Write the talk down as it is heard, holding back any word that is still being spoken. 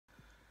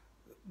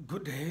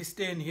Good day,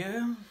 Stan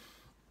here.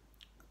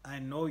 I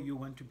know you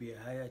want to be a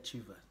high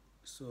achiever,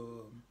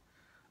 so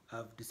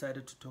I've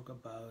decided to talk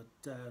about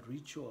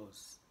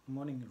rituals,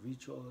 morning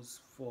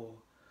rituals for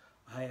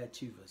high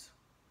achievers.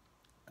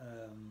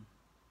 Um,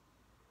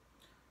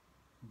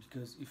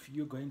 because if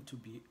you're going to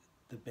be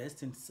the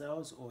best in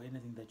sales or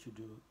anything that you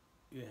do,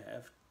 you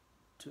have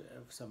to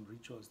have some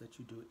rituals that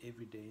you do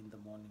every day in the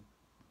morning.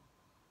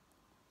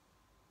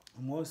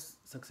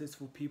 Most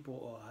successful people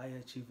or high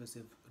achievers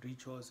have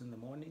rituals in the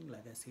morning.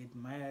 Like I said,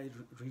 my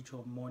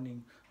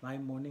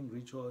morning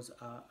rituals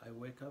are: I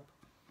wake up,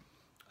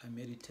 I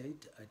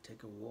meditate, I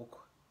take a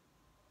walk,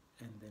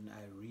 and then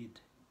I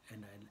read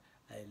and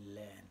I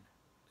learn.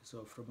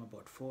 So from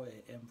about 4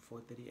 a.m.,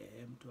 4:30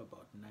 a.m. to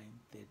about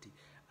 9:30,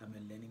 I'm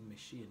a learning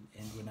machine.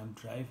 And when I'm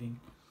driving,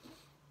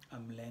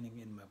 I'm learning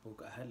in my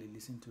book. I hardly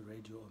listen to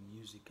radio or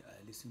music.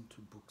 I listen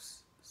to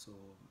books. So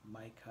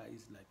my car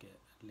is like a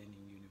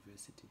learning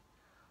university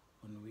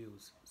on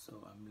wheels.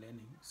 So I'm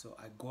learning. So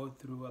I go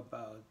through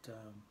about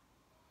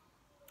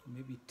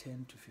maybe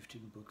 10 to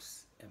 15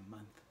 books a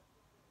month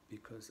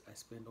because I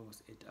spend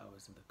almost 8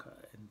 hours in the car,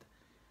 and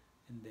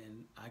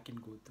then I can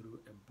go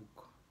through a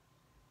book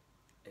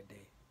a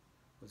day,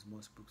 because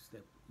most books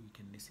that you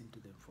can listen to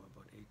them for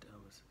about 8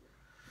 hours.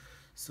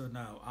 So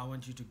now I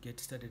want you to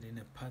get started in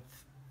a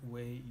path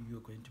where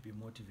you're going to be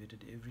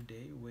motivated every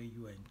day, where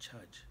you are in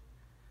charge.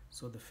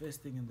 So the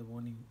first thing in the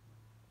morning,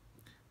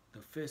 the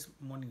first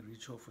morning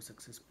ritual for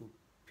successful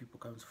people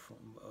comes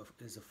from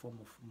is a form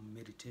of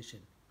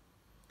meditation.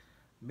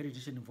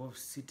 Meditation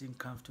involves sitting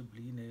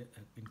comfortably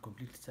in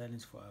complete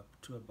silence for up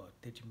to about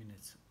 30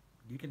 minutes.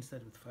 You can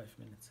start with 5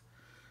 minutes.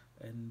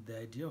 And the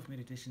idea of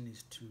meditation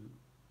is to,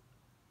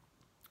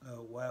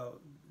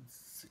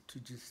 to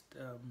just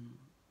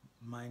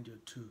mind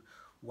to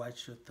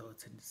watch your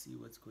thoughts and see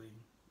what's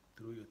going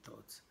through your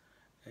thoughts,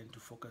 and to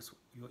focus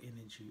your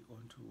energy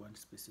onto one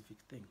specific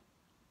thing.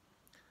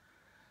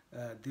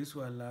 This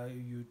will allow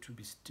you to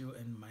be still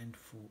and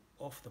mindful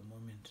of the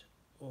moment,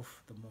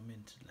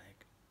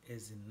 like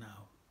as in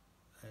now,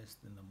 as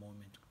in the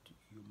moment.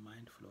 You're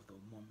mindful of the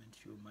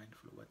moment, you're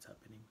mindful of what's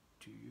happening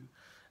to you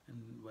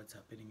and what's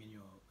happening in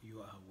you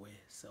are aware,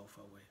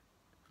 self-aware.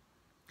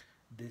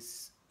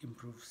 This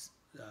improves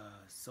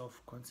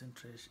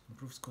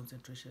improves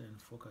concentration and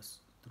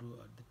focus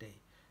throughout the day.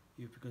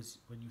 Because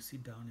when you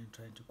sit down and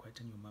trying to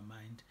quieten your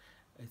mind,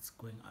 it's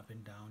going up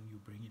and down. You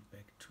bring it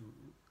back to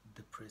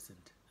the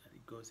present. And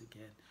it goes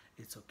again.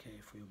 It's okay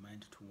for your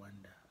mind to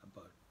wander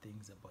about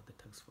things, about the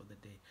tasks for the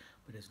day,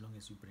 but as long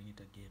as you bring it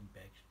again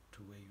back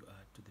to where you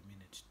are, to the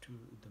minute, to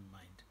the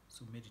mind.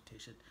 So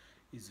meditation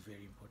is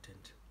very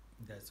important.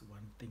 That's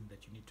one thing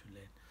that you need to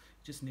learn.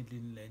 You just need to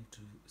learn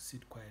to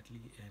sit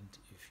quietly, and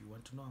if you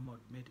want to know about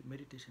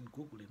meditation,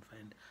 Google and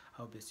find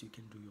how best you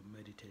can do your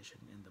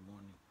meditation in the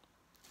morning.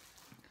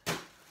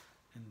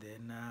 And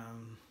then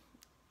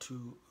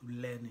to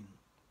learning.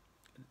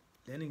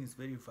 Learning is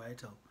very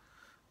vital,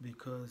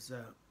 because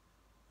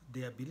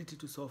the ability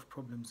to solve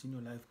problems in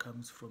your life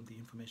comes from the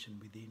information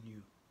within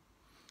you.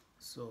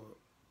 So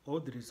all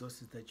the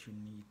resources that you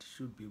need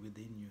should be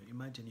within you.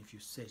 Imagine if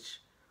you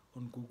search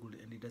on Google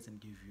and it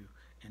doesn't give you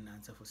an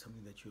answer for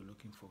something that you're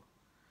looking for.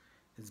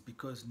 It's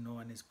because no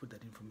one has put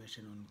that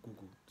information on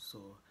Google.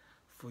 So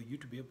for you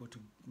to be able to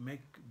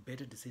make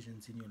better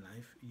decisions in your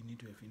life, you need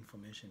to have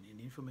information.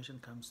 And information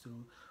comes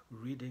through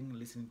reading,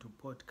 listening to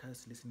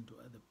podcasts, listening to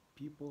other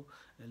people,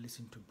 and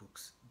listening to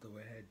books the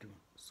way I do.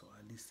 So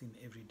I listen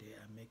every day.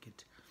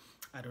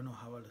 I don't know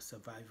how I'll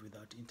survive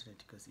without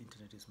internet, because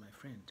internet is my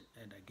friend.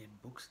 And I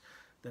get books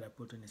that I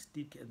put on a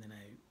stick, and then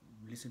I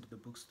listen to the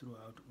books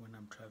throughout. When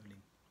I'm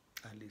traveling,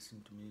 I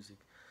listen to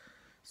music.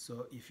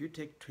 So if you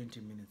take 20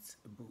 minutes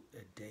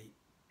a day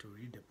to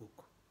read a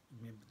book,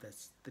 maybe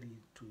that's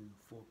 3 to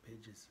 4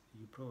 pages.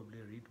 You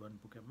probably read one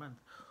book a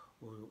month,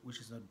 which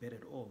is not bad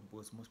at all,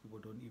 because most people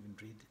don't even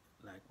read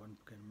like one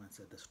book a month.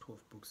 So there's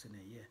 12 books in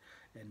a year,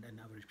 and an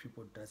average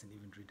people doesn't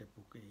even read a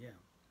book a year.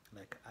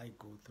 Like I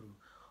go through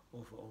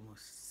over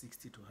almost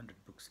 60 to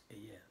 100 books a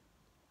year.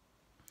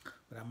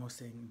 But I'm not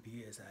saying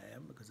be as I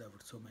am, because I've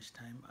got so much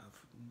time.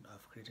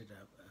 I've created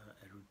a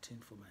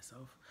routine for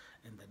myself,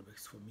 and that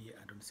works for me.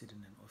 I don't sit in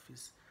an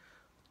office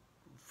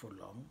for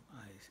long.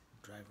 I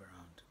drive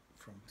around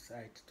from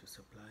site to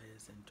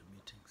suppliers and to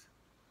meetings.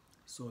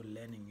 So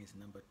learning is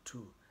number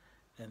 2.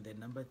 And then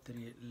number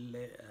 3,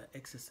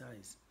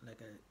 exercise.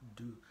 Like I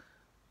do,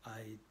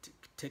 I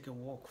take a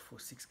walk for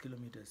 6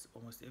 kilometers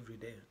almost every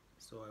day.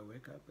 So I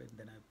wake up and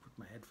then I put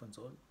my headphones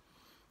on,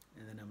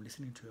 and then I'm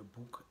listening to a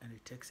book, and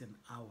it takes an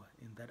hour.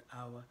 In that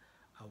hour,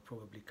 I'll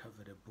probably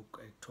cover a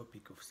book, a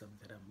topic of something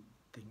that I'm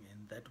thinking.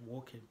 And that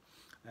walking,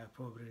 I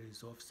probably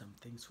resolve some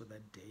things for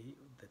that day,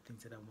 the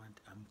things that I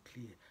want. I'm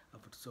clear.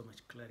 I've got so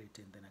much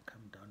clarity, and then I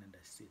come down and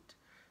I sit.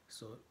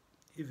 So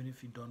even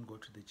if you don't go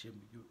to the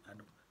gym, you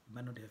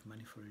might not have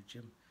money for a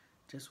gym,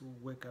 just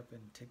wake up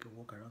and take a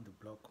walk around the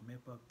block,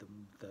 map up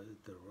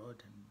the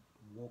road and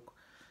walk,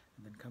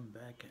 and then come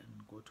back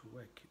and go to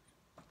work.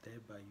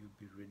 Thereby you'll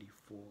be ready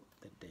for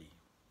the day.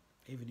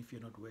 Even if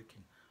you're not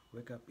working,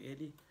 wake up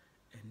early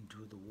and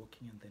do the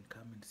walking, and then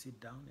come and sit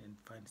down and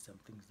find some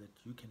things that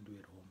you can do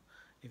at home.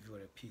 If you're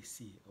a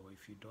PC, or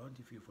if you don't,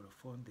 if you've got a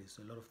phone, there's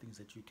a lot of things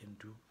that you can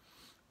do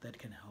that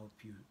can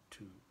help you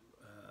to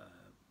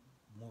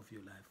move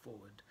your life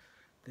forward.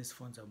 These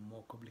phones are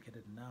more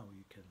complicated now.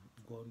 You can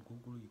go on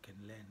Google, you can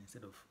learn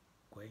instead of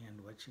going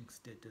and watching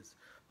status,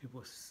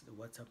 people's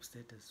WhatsApp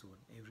status on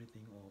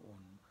everything, or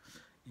on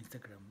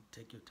Instagram.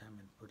 Take your time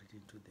and put it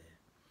into there.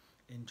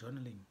 In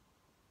journaling,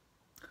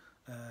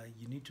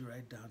 you need to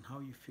write down how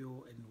you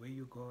feel and where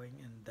you're going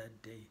in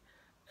that day.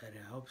 It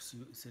helps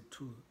you. It's a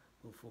tool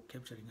for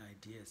capturing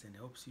ideas and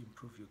helps you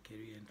improve your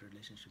career and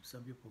relationships.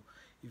 Some people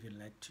even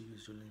like to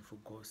use journaling for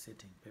goal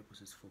setting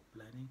purposes, for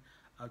planning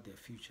out their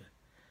future.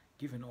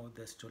 Given all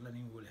this,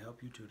 journaling will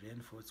help you to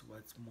reinforce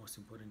what's most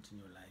important in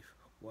your life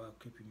while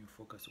keeping you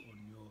focused on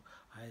your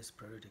highest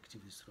priority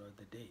activities throughout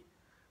the day,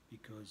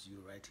 because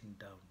you're writing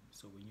down.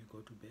 So when you go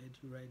to bed,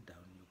 you write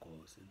down your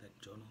goals in that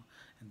journal,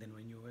 and then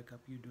when you wake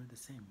up, you do the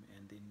same,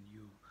 and then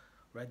you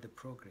write the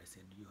progress,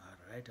 and you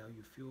write how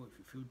you feel. If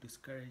you feel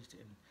discouraged,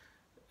 and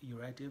you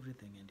write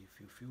everything, and if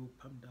you feel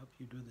pumped up,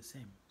 you do the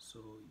same. So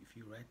if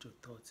you write your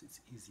thoughts,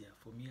 it's easier.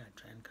 For me, I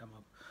try and come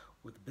up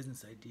with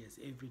business ideas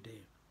every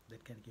day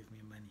that can give me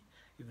money,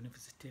 even if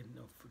it's 10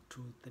 or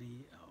 2,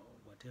 3, or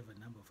whatever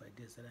number of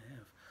ideas that I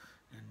have.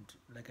 And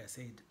like I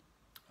said,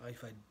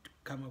 if I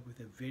come up with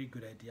a very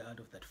good idea out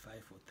of that 5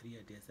 or 3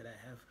 ideas that I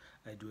have,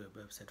 I do a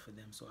website for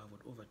them. So I've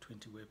got over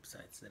 20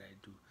 websites that I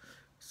do.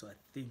 So I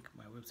think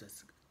my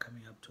website's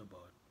coming up to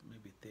about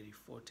maybe 30,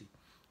 40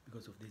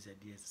 because of these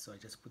ideas. So I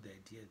just put the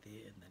idea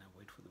there, and then I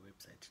wait for the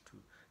website to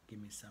give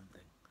me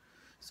something.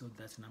 So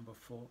that's number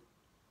 4.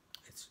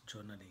 It's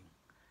journaling.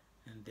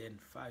 And then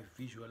 5,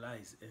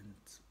 visualize. And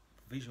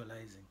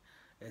visualizing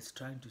is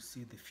trying to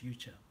see the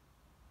future,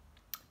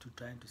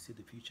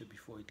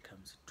 before it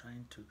comes,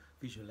 trying to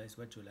visualize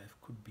what your life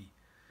could be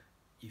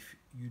if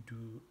you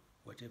do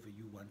whatever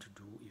you want to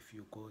do. If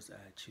your goals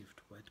are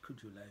achieved, what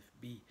could your life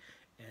be,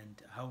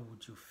 and how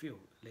would you feel?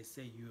 Let's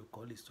say your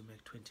goal is to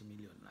make 20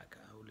 million. Like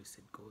I always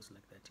set goals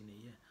like that in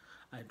a year.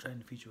 I try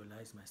and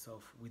visualize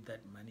myself with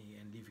that money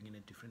and living in a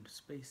different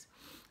space,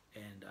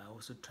 and I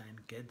also try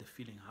and get the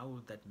feeling, how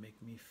would that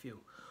make me feel?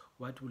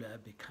 What will I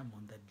become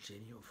on that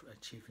journey of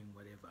achieving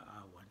whatever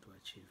I want to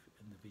achieve?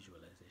 In the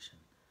visualization,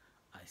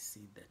 I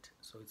see that.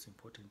 So it's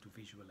important to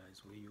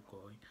visualize where you're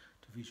going,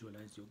 to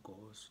visualize your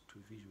goals, to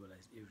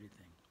visualize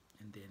everything.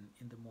 And then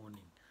in the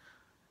morning,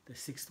 the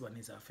 6th one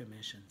is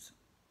affirmations.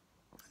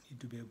 I need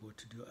to be able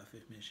to do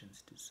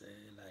affirmations to say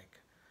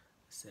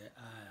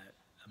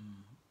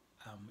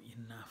I'm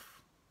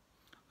enough.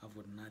 I've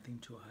got nothing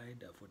to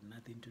hide. I've got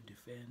nothing to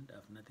defend.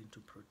 I've nothing to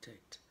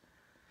protect.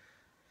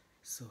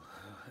 So,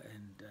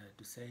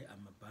 to say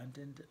I'm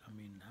abundant, I'm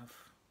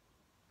enough,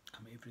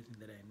 I'm everything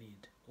that I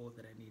need. All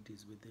that I need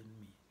is within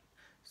me.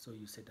 So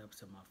you set up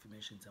some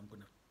affirmations. I'm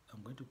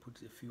going to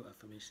put a few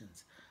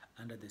affirmations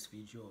under this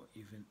video,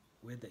 even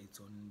whether it's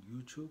on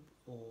YouTube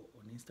or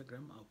on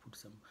Instagram. I'll put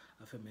some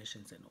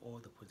affirmations and all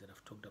the points that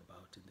I've talked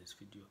about in this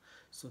video,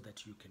 so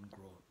that you can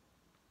grow.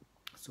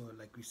 So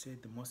like we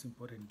said, the most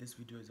important, this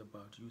video is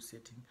about you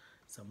setting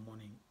some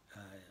morning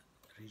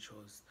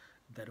rituals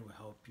that will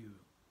help you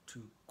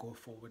to go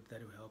forward,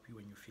 that will help you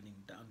when you're feeling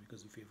down.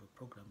 Because if you have a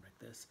program like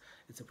this,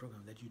 it's a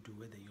program that you do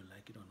whether you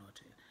like it or not.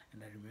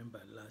 And I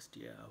remember last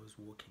year I was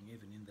walking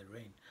even in the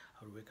rain.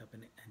 I would wake up,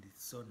 and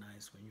it's so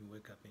nice when you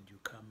wake up and you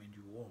come and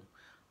you're warm.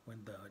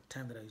 When the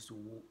time that I used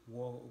to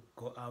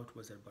go out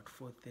was at about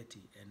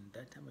 4:30, and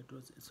that time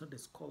it's not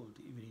as cold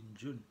even in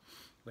June,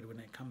 but when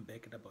I come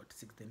back at about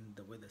 6, then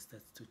the weather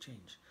starts to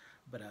change.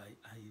 But I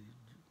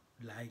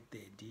like the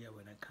idea.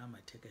 When I come,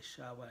 I take a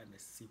shower and I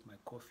sip my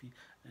coffee,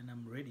 and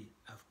I'm ready.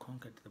 I've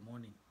conquered the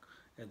morning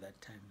at that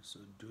time.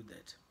 So do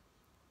that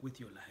with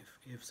your life.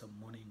 Have some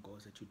morning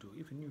goals that you do.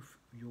 Even if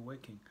you're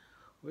working,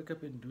 wake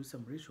up and do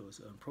some rituals,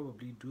 and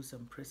probably do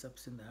some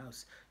press-ups in the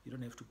house. You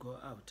don't have to go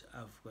out.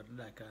 I've got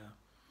like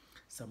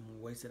some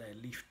weights that I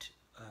lift,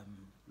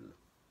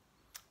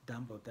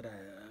 dumbbells that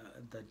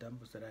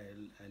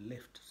I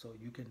lift. So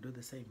you can do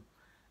the same.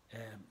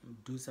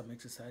 Do some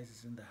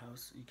exercises in the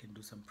house. You can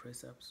do some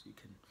press-ups. You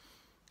can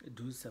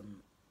do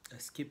some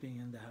skipping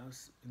in the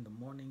house in the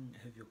morning.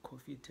 Have your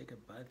coffee, take a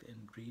bath,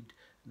 and read,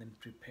 and then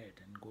prepare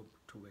and go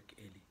to work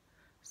early.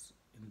 So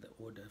in the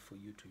order for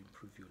you to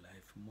improve your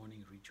life,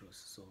 morning rituals.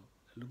 So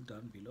look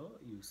down below.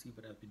 You see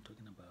what I've been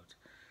talking about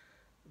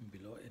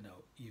below, and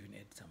I'll even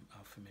add some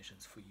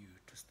affirmations for you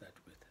to start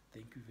with.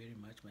 Thank you very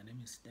much. My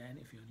name is Stan.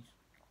 If you're on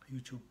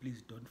YouTube,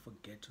 please don't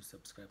forget to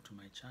subscribe to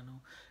my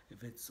channel.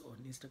 If it's on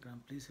Instagram,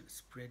 please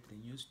spread the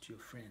news to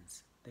your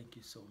friends. Thank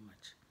you so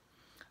much.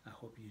 I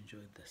hope you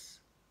enjoyed this.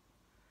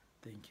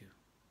 Thank you.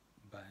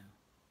 Bye.